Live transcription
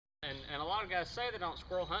and a lot of guys say they don't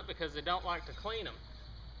squirrel hunt because they don't like to clean them.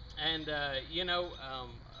 And you know,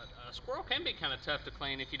 a squirrel can be kind of tough to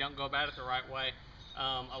clean if you don't go about it the right way.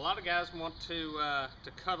 A lot of guys want to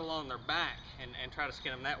cuddle on their back and try to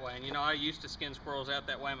skin them that way. And you know, I used to skin squirrels out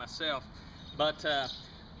that way myself. But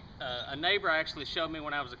a neighbor actually showed me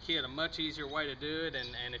when I was a kid a much easier way to do it.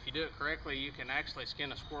 And if you do it correctly, you can actually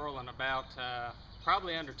skin a squirrel in about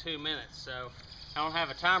probably under 2 minutes. So I don't have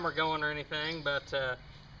a timer going or anything, but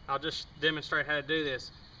I'll just demonstrate how to do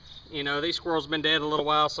this. You know, these squirrels have been dead a little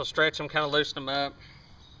while, so stretch them, kind of loosen them up.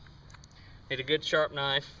 Need a good sharp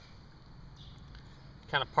knife.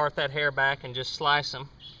 Kind of part that hair back and just slice them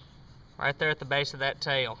right there at the base of that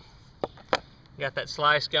tail. Got that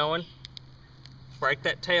slice going. Break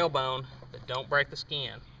that tailbone, but don't break the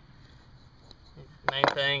skin. Main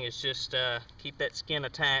thing is just keep that skin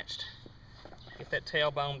attached. Get that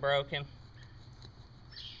tailbone broken.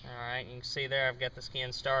 Alright, you can see there I've got the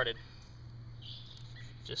skin started.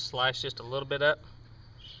 Just slice just a little bit up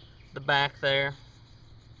the back there.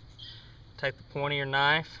 Take the point of your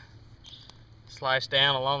knife, slice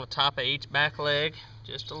down along the top of each back leg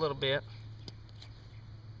just a little bit.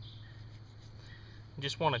 You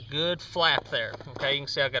just want a good flap there. Okay, you can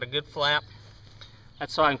see I've got a good flap.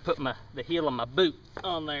 That's so I can put the heel of my boot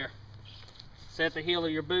on there. Set the heel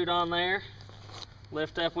of your boot on there.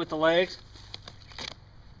 Lift up with the legs.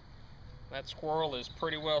 That squirrel is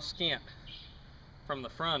pretty well skinned from the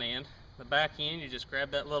front end. The back end, you just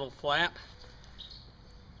grab that little flap,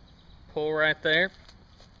 pull right there,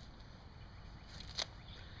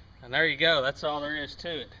 and there you go. That's all there is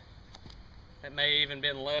to it. It may even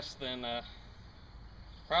been less than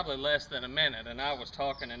probably less than a minute, and I was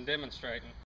talking and demonstrating.